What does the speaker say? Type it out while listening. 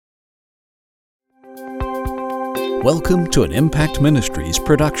Welcome to an Impact Ministries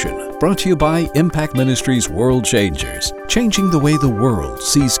production, brought to you by Impact Ministries World Changers, changing the way the world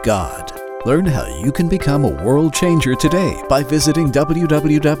sees God. Learn how you can become a world changer today by visiting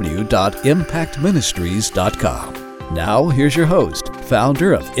www.impactministries.com. Now, here's your host,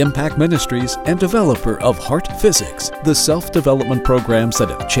 founder of Impact Ministries and developer of Heart Physics, the self-development programs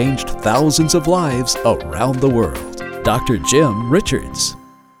that have changed thousands of lives around the world, Dr. Jim Richards.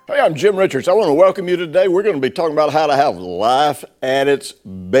 Hey, I'm Jim Richards. I want to welcome you today. We're going to be talking about how to have life at its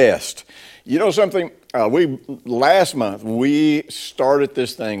best. You know something? Last month, we started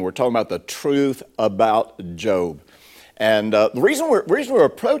this thing. We're talking about the truth about Job. And the reason we're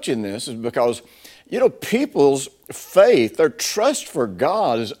approaching this is because, you know, people's faith, their trust for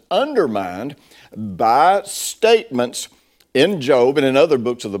God is undermined by statements in Job and in other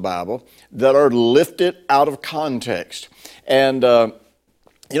books of the Bible that are lifted out of context. And,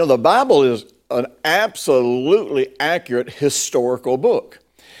 you know, the Bible is an absolutely accurate historical book.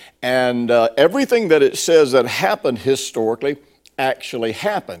 And everything that it says that happened historically actually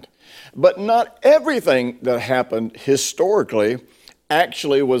happened. But not everything that happened historically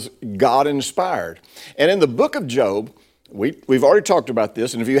actually was God-inspired. And in the book of Job, we've already talked about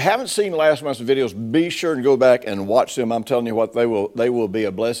this, and if you haven't seen last month's videos, be sure and go back and watch them. I'm telling you what, they will be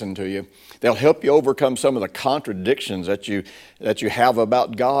a blessing to you. They'll help you overcome some of the contradictions that you have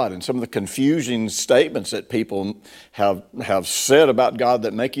about God and some of the confusing statements that people have said about God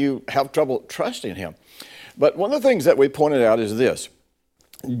that make you have trouble trusting Him. But one of the things that we pointed out is this.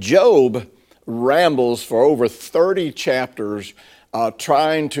 Job rambles for over 30 chapters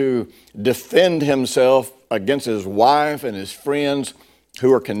trying to defend himself against his wife and his friends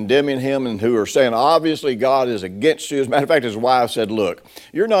who are condemning him and who are saying, obviously God is against you. As a matter of fact, his wife said, look,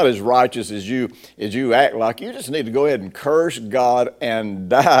 you're not as righteous as you act like. You just need to go ahead and curse God and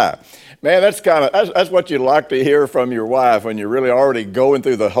die. Man, that's what you like to hear from your wife when you're really already going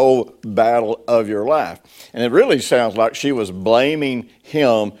through the whole battle of your life. And it really sounds like she was blaming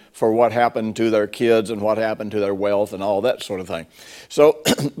him for what happened to their kids and what happened to their wealth and all that sort of thing. So,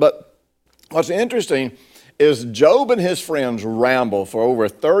 but what's interesting is Job and his friends ramble for over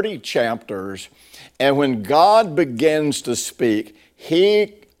 30 chapters, and when God begins to speak,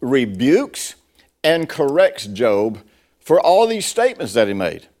 He rebukes and corrects Job for all these statements that he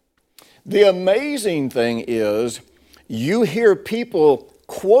made. The amazing thing is you hear people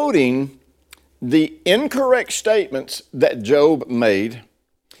quoting the incorrect statements that Job made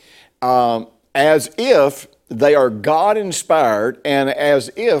as if they are God-inspired and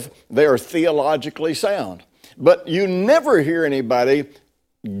as if they are theologically sound. But you never hear anybody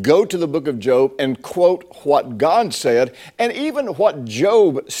go to the book of Job and quote what God said and even what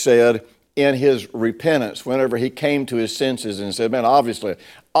Job said in his repentance whenever he came to his senses and said, man, obviously,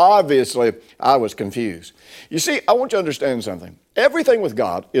 I was confused. You see, I want you to understand something. Everything with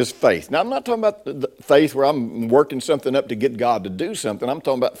God is faith. Now, I'm not talking about the faith where I'm working something up to get God to do something. I'm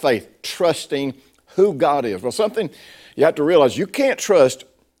talking about faith, trusting who God is. Well, something you have to realize, you can't trust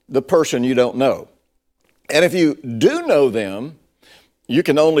the person you don't know. And if you do know them, you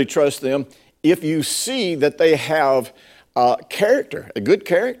can only trust them if you see that they have character, a good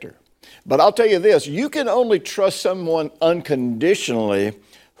character. But I'll tell you this, you can only trust someone unconditionally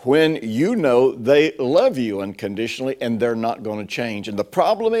when you know they love you unconditionally and they're not going to change. And the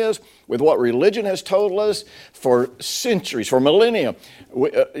problem is, with what religion has told us for centuries, for millennia,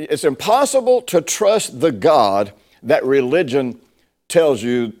 it's impossible to trust the God that religion tells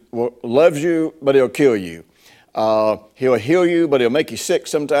you loves you, but He'll kill you. He'll heal you, but He'll make you sick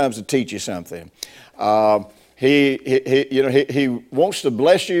sometimes to teach you something. He wants to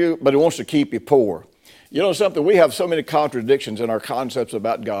bless you, but He wants to keep you poor. You know something? We have so many contradictions in our concepts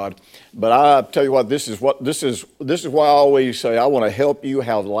about God. But I tell you what, this is why I always say I want to help you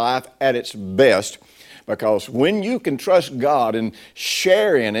have life at its best. Because when you can trust God and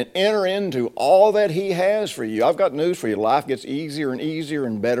share in and enter into all that He has for you, I've got news for you. Life gets easier and easier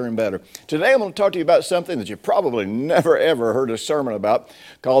and better and better. Today I'm going to talk to you about something that you probably never ever heard a sermon about,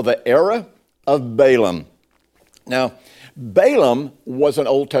 called the era of Balaam. Now, Balaam was an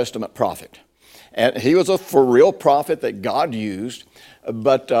Old Testament prophet. And he was a for real prophet that God used.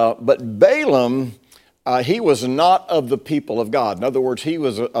 But Balaam, he was not of the people of God. In other words, he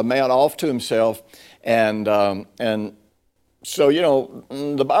was a man off to himself. And so, you know,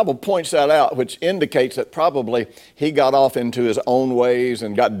 the Bible points that out, which indicates that probably he got off into his own ways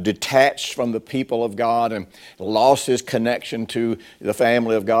and got detached from the people of God and lost his connection to the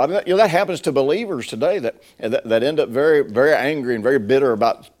family of God. And that happens to believers today that end up very, very angry and very bitter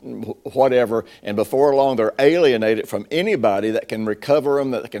about whatever. And before long, they're alienated from anybody that can recover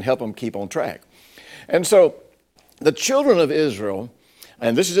them, that can help them keep on track. And so the children of Israel,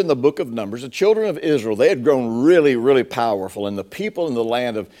 and this is in the book of Numbers, the children of Israel, they had grown really, really powerful, and the people in the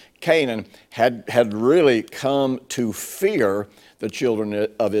land of Canaan had really come to fear the children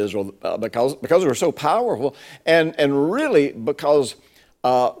of Israel because they were so powerful, and really because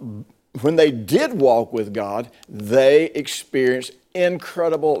when they did walk with God, they experienced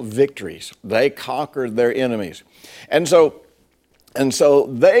incredible victories. They conquered their enemies. And so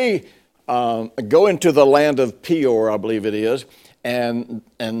they go into the land of Peor, I believe it is, and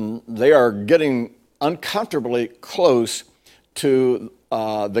they are getting uncomfortably close to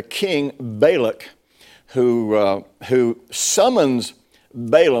the king Balak, who summons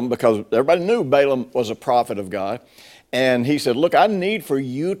Balaam, because everybody knew Balaam was a prophet of God. And he said, look, I need for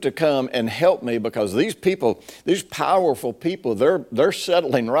you to come and help me, because these people, these powerful people, they're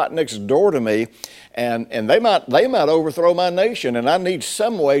settling right next door to me, and they might overthrow my nation, and I need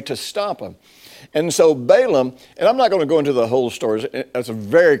some way to stop them. And so Balaam, and I'm not going to go into the whole story. It's a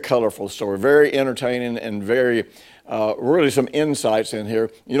very colorful story, very entertaining, and very really some insights in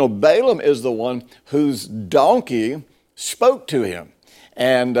here. You know, Balaam is the one whose donkey spoke to him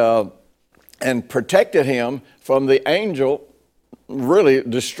and protected him from the angel really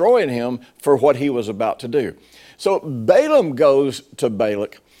destroying him for what he was about to do. So Balaam goes to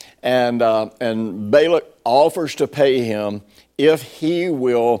Balak, and Balak offers to pay him if he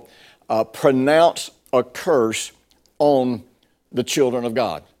will pronounce a curse on the children of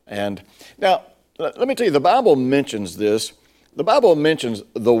God. And now, let me tell you, the Bible mentions this. The Bible mentions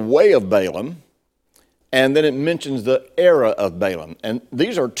the way of Balaam, and then it mentions the era of Balaam. And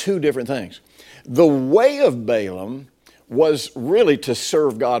these are two different things. The way of Balaam was really to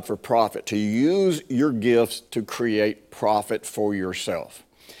serve God for profit, to use your gifts to create profit for yourself.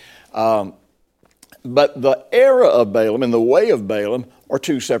 But the era of Balaam and the way of Balaam are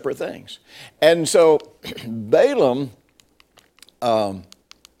two separate things. And so Balaam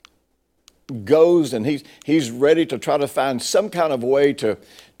goes, and he's ready to try to find some kind of way to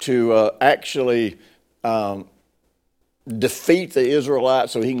actually defeat the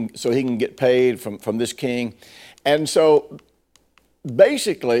Israelites so he can get paid from this king. And so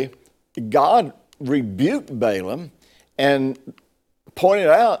basically God rebuked Balaam and pointed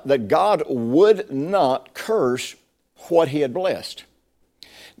out that God would not curse what he had blessed.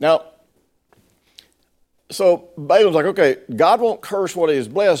 Now, so Balaam's like, okay, God won't curse what he has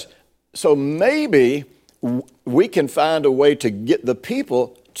blessed, so maybe we can find a way to get the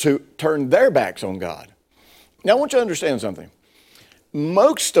people to turn their backs on God. Now, I want you to understand something.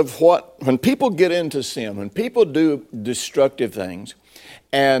 Most of when people get into sin, when people do destructive things,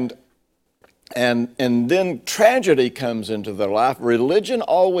 and then tragedy comes into their life, religion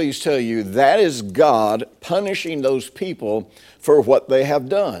always tells you that is God punishing those people for what they have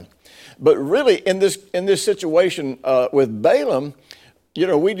done. But really, in this situation with Balaam, you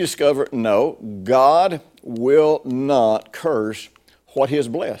know, we discover, no, God will not curse what he has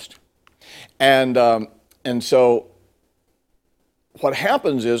blessed. And so what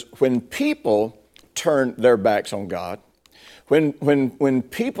happens is when people turn their backs on God, when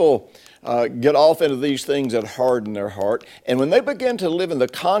people get off into these things that harden their heart, and when they begin to live in the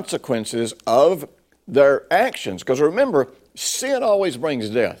consequences of their actions, because remember, sin always brings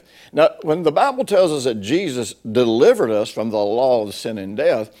death. Now, when the Bible tells us that Jesus delivered us from the law of sin and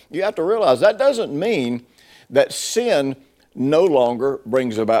death, you have to realize that doesn't mean that sin no longer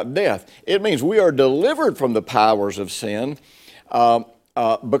brings about death. It means we are delivered from the powers of sin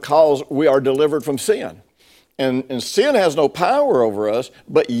because we are delivered from sin. And sin has no power over us,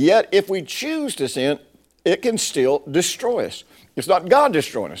 but yet if we choose to sin, it can still destroy us. It's not God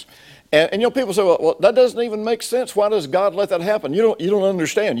destroying us. And you know, people say, well, that doesn't even make sense. Why does God let that happen? You don't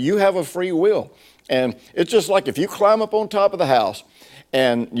understand. You have a free will. And it's just like if you climb up on top of the house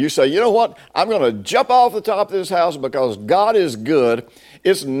and you say, you know what, I'm going to jump off the top of this house because God is good.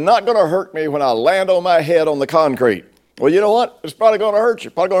 It's not going to hurt me when I land on my head on the concrete. Well, you know what? It's probably going to hurt you.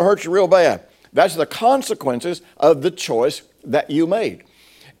 Probably going to hurt you real bad. That's the consequences of the choice that you made.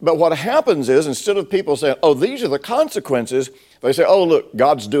 But what happens is, instead of people saying, oh, these are the consequences, they say, oh, look,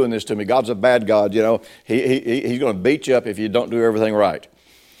 God's doing this to me. God's a bad God, you know. He's going to beat you up if you don't do everything right.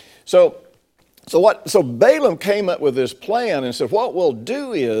 So Balaam came up with this plan and said, what we'll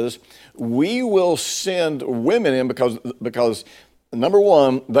do is we will send women in because number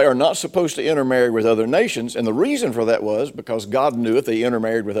one, they are not supposed to intermarry with other nations. And the reason for that was because God knew if they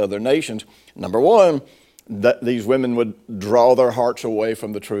intermarried with other nations, number one, that these women would draw their hearts away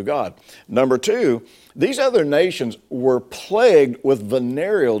from the true God. Number two, these other nations were plagued with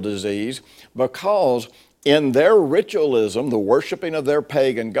venereal disease because in their ritualism, the worshiping of their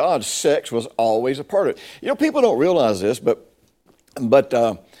pagan gods, sex was always a part of it. You know, people don't realize this, but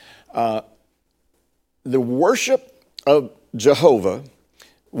the worship of Jehovah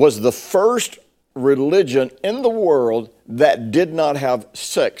was the first religion in the world that did not have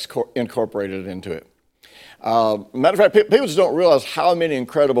sex incorporated into it. Matter of fact, people just don't realize how many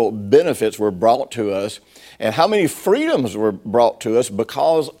incredible benefits were brought to us and how many freedoms were brought to us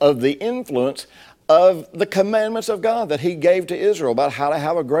because of the influence of the commandments of God that He gave to Israel about how to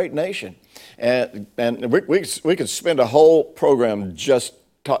have a great nation. And we could spend a whole program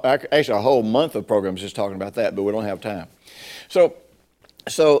actually a whole month of programs just talking about that, but we don't have time. So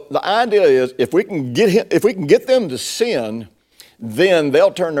the idea is if we can get them to sin, then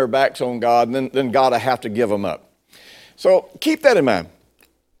they'll turn their backs on God, and then God will have to give them up. So keep that in mind.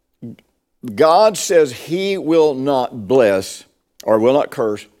 God says He will not bless or will not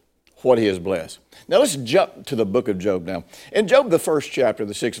curse what He has blessed. Now let's jump to the book of Job now. In Job, the 1st chapter,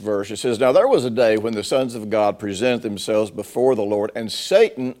 the 6th verse, it says, "Now there was a day when the sons of God presented themselves before the Lord, and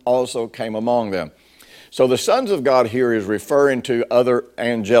Satan also came among them." So the sons of God here is referring to other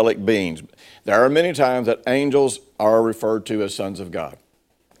angelic beings. There are many times that angels are referred to as sons of God.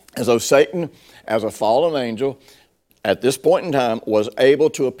 And so Satan, as a fallen angel, at this point in time, was able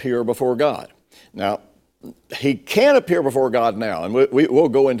to appear before God. Now, he can appear before God now, and we'll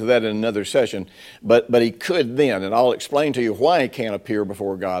go into that in another session, but he could then, and I'll explain to you why he can't appear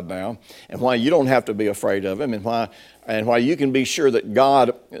before God now, and why you don't have to be afraid of him, and why you can be sure that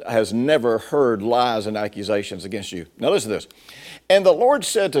God has never heard lies and accusations against you. Now listen to this. "And the Lord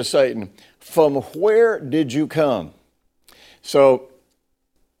said to Satan, 'From where did you come?'" So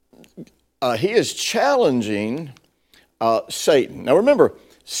he is challenging Satan. Now remember,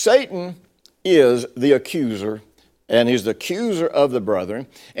 Satan is the accuser, and he's the accuser of the brethren.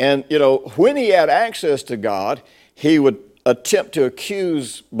 And, you know, when he had access to God, he would attempt to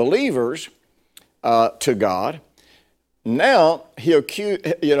accuse believers to God. Now, he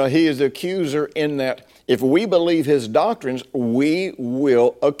is the accuser in that if we believe his doctrines, we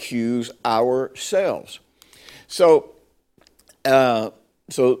will accuse ourselves. So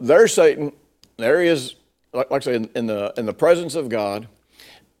there's Satan. There he is, like I say, in the presence of God,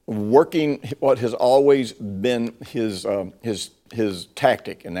 working what has always been his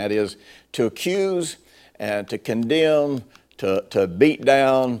tactic, and that is to accuse and to condemn, to beat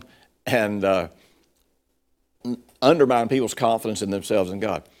down, and undermine people's confidence in themselves and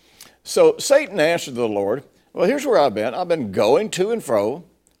God. So Satan answered the Lord, "Well, here's where I've been. I've been going to and fro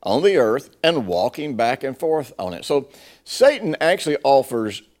on the earth and walking back and forth on it." So Satan actually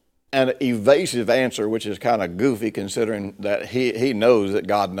offers an evasive answer, which is kind of goofy considering that he knows that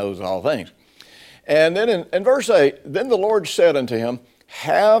God knows all things. And then in verse 8, "Then the Lord said unto him,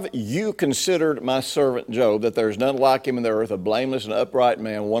 Have you considered my servant Job, that there is none like him in the earth, a blameless and upright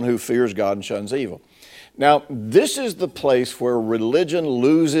man, one who fears God and shuns evil?" Now, this is the place where religion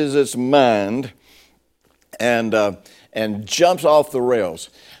loses its mind and jumps off the rails.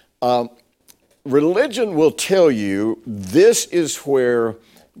 Religion will tell you this is where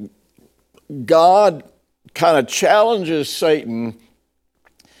God kind of challenges Satan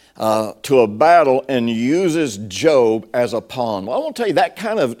to a battle and uses Job as a pawn. Well, I want to tell you, that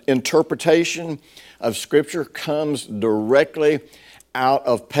kind of interpretation of Scripture comes directly out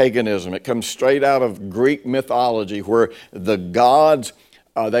of paganism. It comes straight out of Greek mythology, where the gods,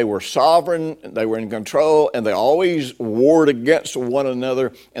 they were sovereign, they were in control, and they always warred against one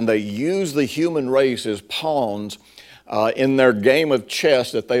another, and they used the human race as pawns in their game of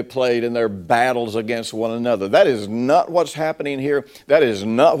chess that they played in their battles against one another. That is not what's happening here. That is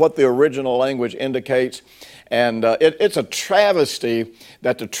not what the original language indicates. And it's a travesty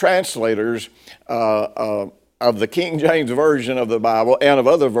that the translators of the King James Version of the Bible and of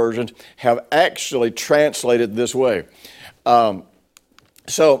other versions have actually translated this way.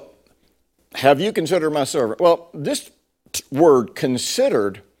 So, have you considered my servant? Well, this word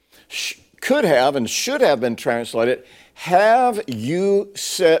considered could have and should have been translated, have you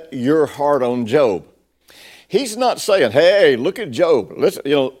set your heart on Job? He's not saying, hey, look at Job. Listen,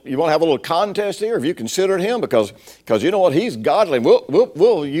 you want to have a little contest here? Have you considered him? Because you know what? He's godly.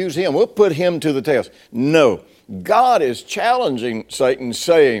 We'll use him. We'll put him to the test. No. God is challenging Satan,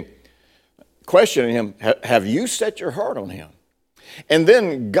 saying, questioning him, have you set your heart on him? And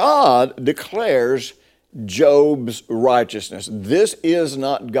then God declares Job's righteousness. This is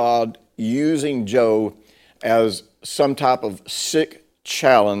not God using Job as some type of sick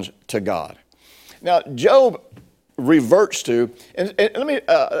challenge to God. Now, Job reverts to, and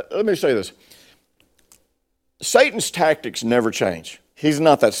let me say this. Satan's tactics never change. He's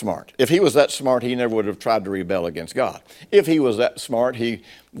not that smart. If he was that smart, he never would have tried to rebel against God. If he was that smart, he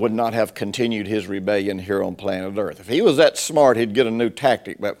would not have continued his rebellion here on planet Earth. If he was that smart, he'd get a new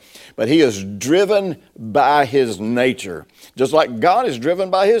tactic. But he is driven by his nature, just like God is driven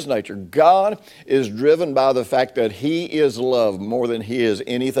by his nature. God is driven by the fact that he is love more than he is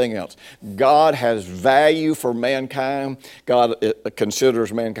anything else. God has value for mankind. God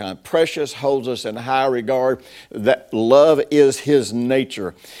considers mankind precious, holds us in high regard. That love is his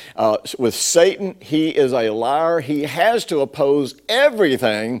nature. With Satan, he is a liar. He has to oppose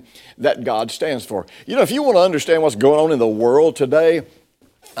everything that God stands for. You know, if you want to understand what's going on in the world today,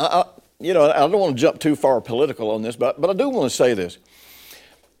 I don't want to jump too far political on this, but I do want to say this.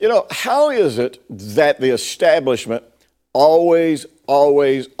 You know, how is it that the establishment always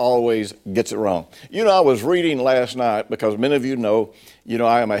gets it wrong? You know, I was reading last night, because many of you know,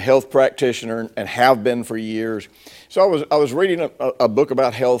 I am a health practitioner and have been for years. So I was reading a book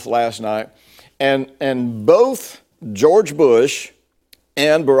about health last night, and both George Bush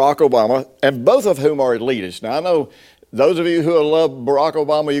and Barack Obama, and both of whom are elitists. Now, I know those of you who love Barack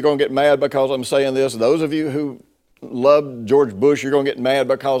Obama, you're going to get mad because I'm saying this. Those of you who love George Bush, you're going to get mad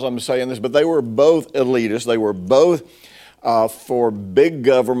because I'm saying this. But they were both elitists. They were both for big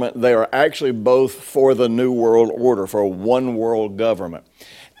government. They are actually both for the New World Order, for a one world government.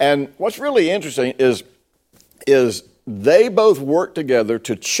 And what's really interesting is they both work together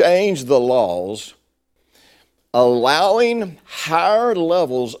to change the laws, allowing higher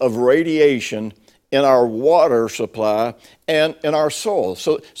levels of radiation in our water supply and in our soil.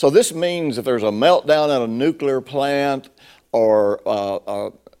 So this means if there's a meltdown at a nuclear plant, or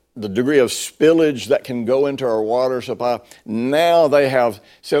the degree of spillage that can go into our water supply, now they have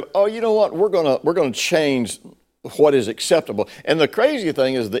said, oh, you know what, we're going to change what is acceptable. And the crazy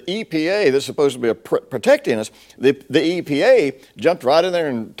thing is the EPA that's supposed to be protecting us, the EPA jumped right in there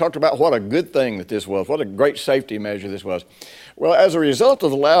and talked about what a good thing that this was, what a great safety measure this was. Well, as a result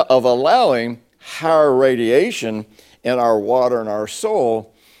of allowing higher radiation in our water and our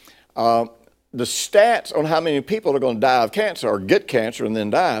soil, the stats on how many people are going to die of cancer or get cancer and then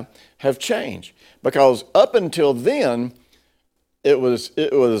die have changed. Because up until then, it was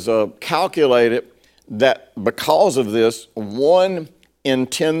calculated that because of this, 1 in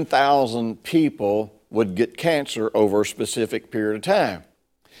 10,000 people would get cancer over a specific period of time.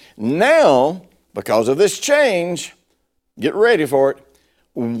 Now, because of this change, get ready for it,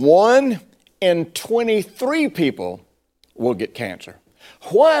 1 in 23 people will get cancer.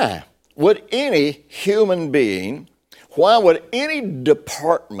 Why would any human being, why would any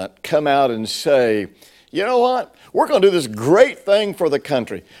department come out and say, you know what, we're going to do this great thing for the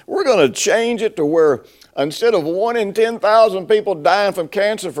country. We're going to change it to where instead of 1 in 10,000 people dying from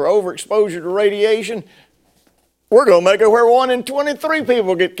cancer for overexposure to radiation, we're going to make it where 1 in 23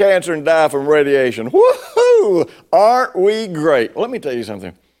 people get cancer and die from radiation. Woohoo! Aren't we great? Let me tell you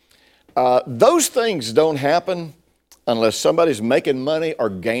something. Those things don't happen unless somebody's making money or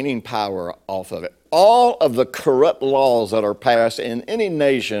gaining power off of it. All of the corrupt laws that are passed in any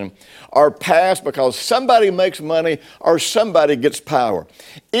nation are passed because somebody makes money or somebody gets power.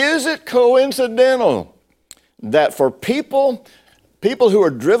 Is it coincidental that for people who are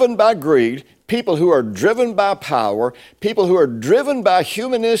driven by greed, people who are driven by power, people who are driven by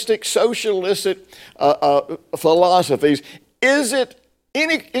humanistic, socialistic philosophies, is it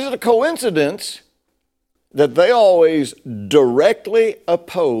a coincidence that they always directly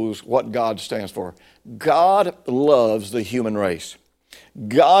oppose what God stands for? God loves the human race.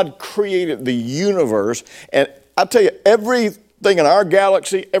 God created the universe, and I tell you, everything in our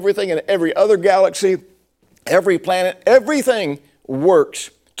galaxy, everything in every other galaxy, every planet, everything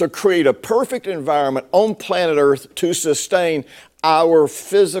works to create a perfect environment on planet Earth to sustain our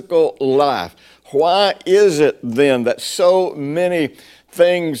physical life. Why is it then that so many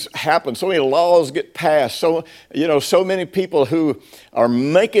things happen, so many laws get passed, so many people who are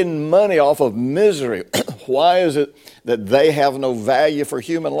making money off of misery? Why is it that they have no value for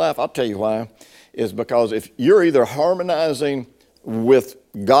human life? I'll tell you why. Is because if you're either harmonizing with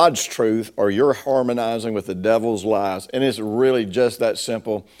God's truth or you're harmonizing with the devil's lies, and it's really just that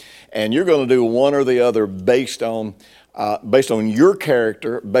simple, and you're going to do one or the other based on your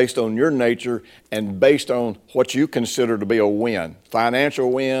character, based on your nature, and based on what you consider to be a win. Financial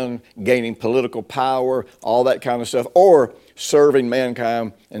win, gaining political power, all that kind of stuff, or serving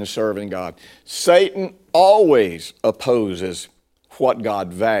mankind and serving God. Satan always opposes what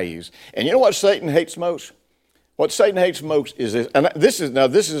God values. And you know what Satan hates most? What Satan hates most is this, and this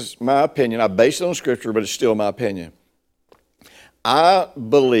is my opinion. I base it on Scripture, but it's still my opinion. I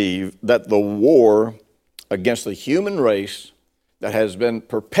believe that the war against the human race that has been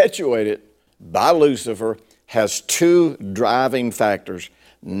perpetuated by Lucifer has two driving factors.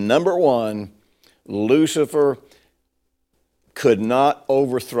 Number one, Lucifer could not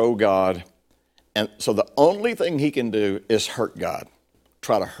overthrow God, and so the only thing he can do is hurt God,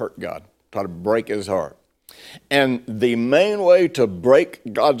 try to hurt God, try to break his heart. And the main way to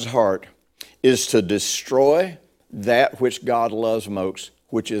break God's heart is to destroy that which God loves most,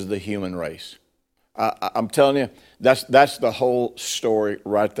 which is the human race. I'm telling you, that's the whole story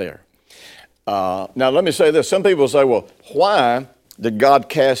right there. Now, let me say this. Some people say, well, why did God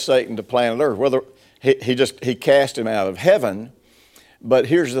cast Satan to planet Earth? Whether he cast him out of heaven, but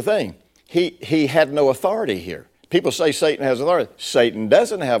here's the thing. He had no authority here. People say Satan has authority. Satan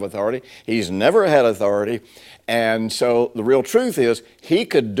doesn't have authority. He's never had authority. And so the real truth is he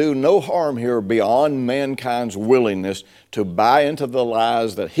could do no harm here beyond mankind's willingness to buy into the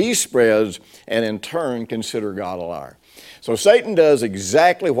lies that he spreads and in turn consider God a liar. So Satan does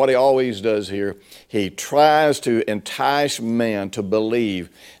exactly what he always does here. He tries to entice man to believe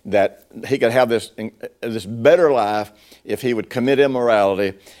that he could have this better life if he would commit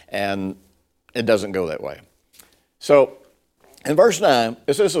immorality, and it doesn't go that way. So in verse 9,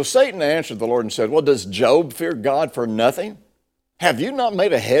 it says, so Satan answered the Lord and said, well, does Job fear God for nothing? Have you not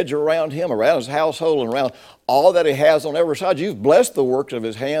made a hedge around him, around his household, and around all that he has on every side? You've blessed the works of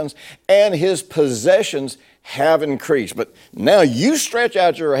his hands, and his possessions have increased. But now you stretch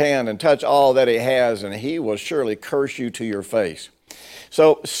out your hand and touch all that he has, and he will surely curse you to your face.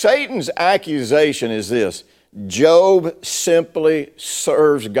 So Satan's accusation is this: Job simply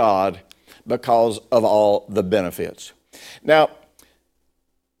serves God because of all the benefits. Now,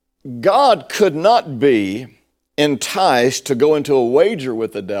 God could not be enticed to go into a wager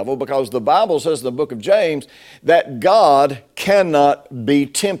with the devil, because the Bible says in the book of James that God cannot be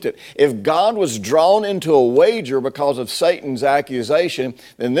tempted. If God was drawn into a wager because of Satan's accusation,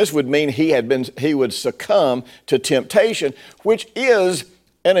 then this would mean he would succumb to temptation, which is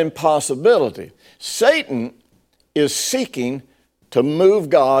an impossibility. Satan is seeking to move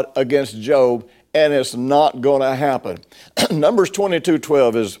God against Job, and it's not going to happen. Numbers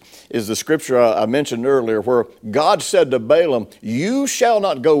 22:12 is the scripture I mentioned earlier, where God said to Balaam, you shall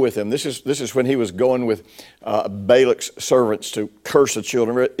not go with him. This is when he was going with Balak's servants to curse the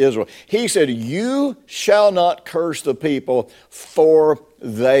children of Israel. He said, you shall not curse the people, for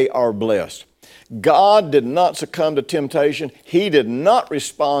they are blessed. God did not succumb to temptation. He did not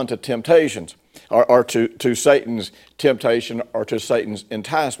respond to temptations, or to Satan's temptation, or to Satan's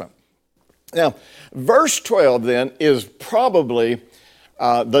enticement. Now, verse 12 then is probably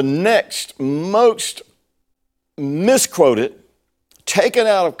the next most misquoted, taken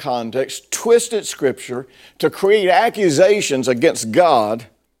out of context, twisted scripture to create accusations against God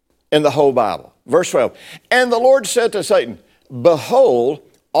in the whole Bible. Verse 12, and the Lord said to Satan, behold,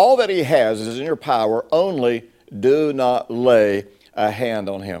 all that he has is in your power, only do not lay a hand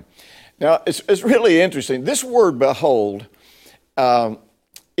on him. Now, it's really interesting. This word behold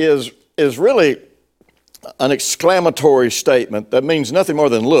is really an exclamatory statement that means nothing more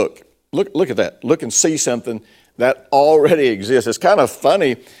than look. Look at that. Look and see something that already exists. It's kind of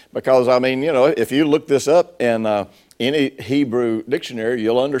funny because, I mean, you know, if you look this up in any Hebrew dictionary,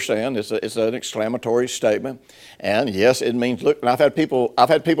 you'll understand it's an exclamatory statement. And yes, it means look. And I've had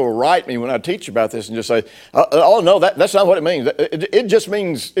people write me when I teach about this and just say, "Oh no, that's not what it means. It just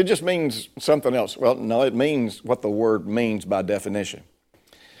means something else." Well, no, it means what the word means by definition.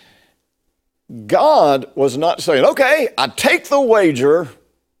 God was not saying, "Okay, I take the wager.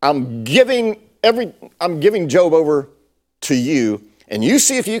 I'm giving Job over to you, and you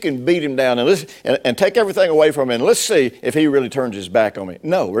see if you can beat him down and take everything away from him, and let's see if he really turns his back on me."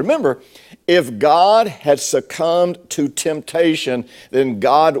 No, remember, if God had succumbed to temptation, then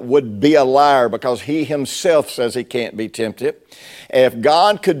God would be a liar, because he himself says he can't be tempted. If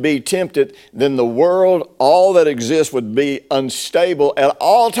God could be tempted, then the world, all that exists, would be unstable at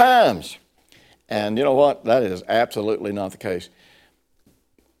all times. And you know what? That is absolutely not the case.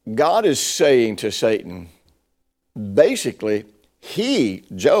 God is saying to Satan, basically,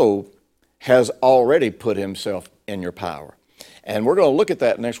 Job, has already put himself in your power. And we're going to look at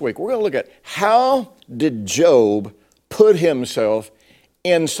that next week. We're going to look at how did Job put himself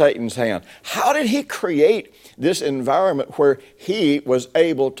in Satan's hand? How did he create this environment where he was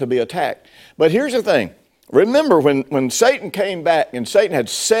able to be attacked? But here's the thing. Remember, when Satan came back and Satan had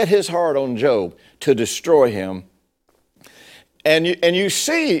set his heart on Job to destroy him, and you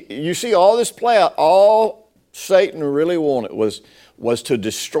see all this play out. All Satan really wanted was was to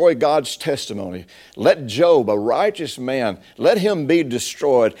destroy God's testimony. Let Job, a righteous man, let him be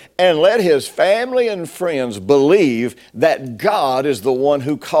destroyed, and let his family and friends believe that God is the one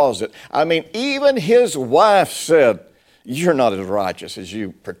who caused it. I mean, even his wife said, "You're not as righteous as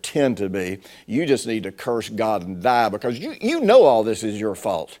you pretend to be. You just need to curse God and die because you know all this is your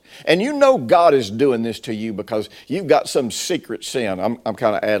fault. And you know God is doing this to you because you've got some secret sin." I'm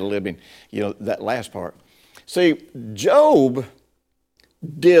kind of ad-libbing, that last part. See, Job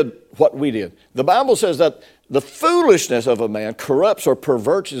did what we did. The Bible says that the foolishness of a man corrupts or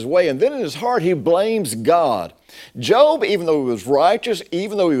perverts his way, and then in his heart he blames God. Job, even though he was righteous,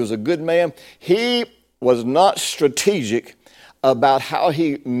 even though he was a good man, he was not strategic about how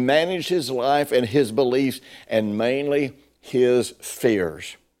he managed his life and his beliefs, and mainly his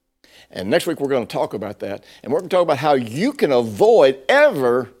fears. And next week we're going to talk about that, and we're going to talk about how you can avoid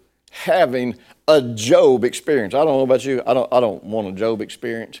ever having a Job experience. I don't know about you. I don't want a Job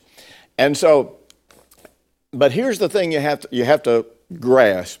experience. And so, but here's the thing you have to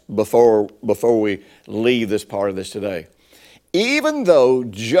grasp before we leave this part of this today. Even though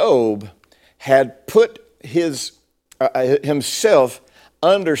Job had put himself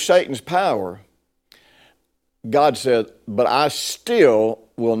under Satan's power, God said, "But I still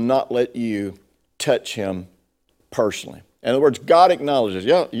will not let you touch him personally." In other words, God acknowledges,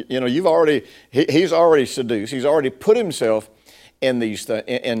 he's already seduced. He's already put himself in these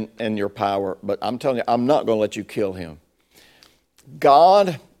in your power. But I'm telling you, I'm not going to let you kill him.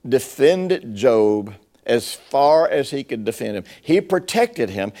 God defended Job as far as he could defend him. He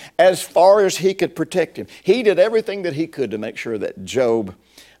protected him as far as he could protect him. He did everything that he could to make sure that Job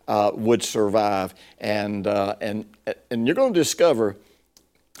would survive. And you're going to discover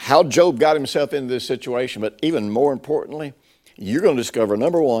how Job got himself into this situation, but even more importantly, you're going to discover,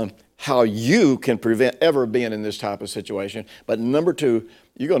 number one, how you can prevent ever being in this type of situation. But number two,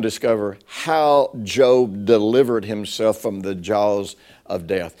 you're going to discover how Job delivered himself from the jaws of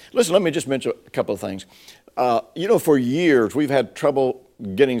death. Listen, let me just mention a couple of things. For years, we've had trouble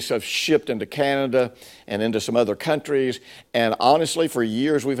getting stuff shipped into Canada and into some other countries. And honestly, for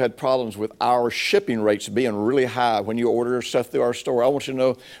years, we've had problems with our shipping rates being really high when you order stuff through our store. I want you to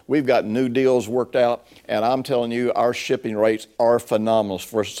know we've got new deals worked out, and I'm telling you, our shipping rates are phenomenal.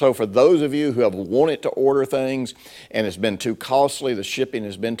 So for those of you who have wanted to order things and it's been too costly, the shipping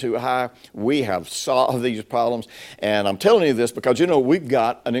has been too high, we have solved these problems. And I'm telling you this because, we've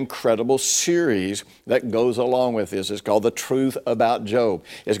got an incredible series that goes along with this. It's called The Truth About Job.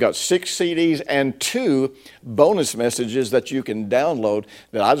 It's got 6 CDs and 2 bonus messages that you can download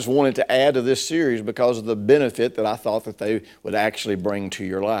that I just wanted to add to this series because of the benefit that I thought that they would actually bring to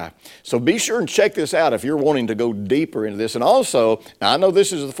your life. So be sure and check this out if you're wanting to go deeper into this. And also, now I know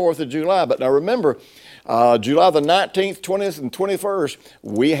this is the 4th of July, but now remember, July the 19th, 20th, and 21st,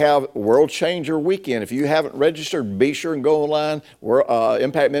 we have World Changer Weekend. If you haven't registered, be sure and go online,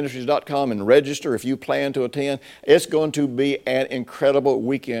 impactministries.com, and register if you plan to attend. It's going to be an incredible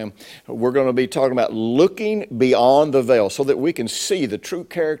weekend. We're going to be talking about looking beyond the veil so that we can see the true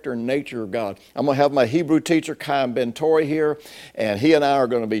character and nature of God. I'm going to have my Hebrew teacher, Chaim Ben-Tori, here, and he and I are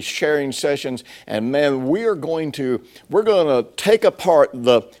going to be sharing sessions. And man, we're going to take apart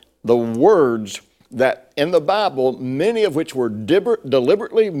the words that in the Bible, many of which were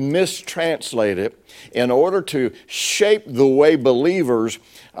deliberately mistranslated in order to shape the way believers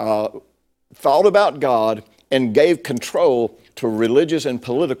thought about God and gave control to religious and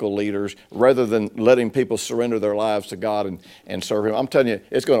political leaders rather than letting people surrender their lives to God and serve Him. I'm telling you,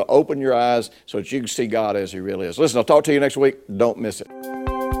 it's going to open your eyes so that you can see God as He really is. Listen, I'll talk to you next week. Don't miss it.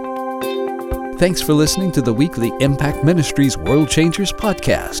 Thanks for listening to the weekly Impact Ministries World Changers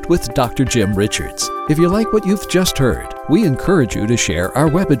podcast with Dr. Jim Richards. If you like what you've just heard, we encourage you to share our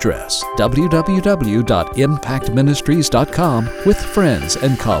web address, www.impactministries.com, with friends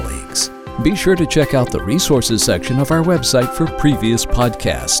and colleagues. Be sure to check out the resources section of our website for previous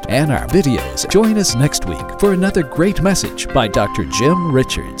podcasts and our videos. Join us next week for another great message by Dr. Jim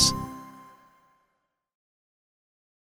Richards.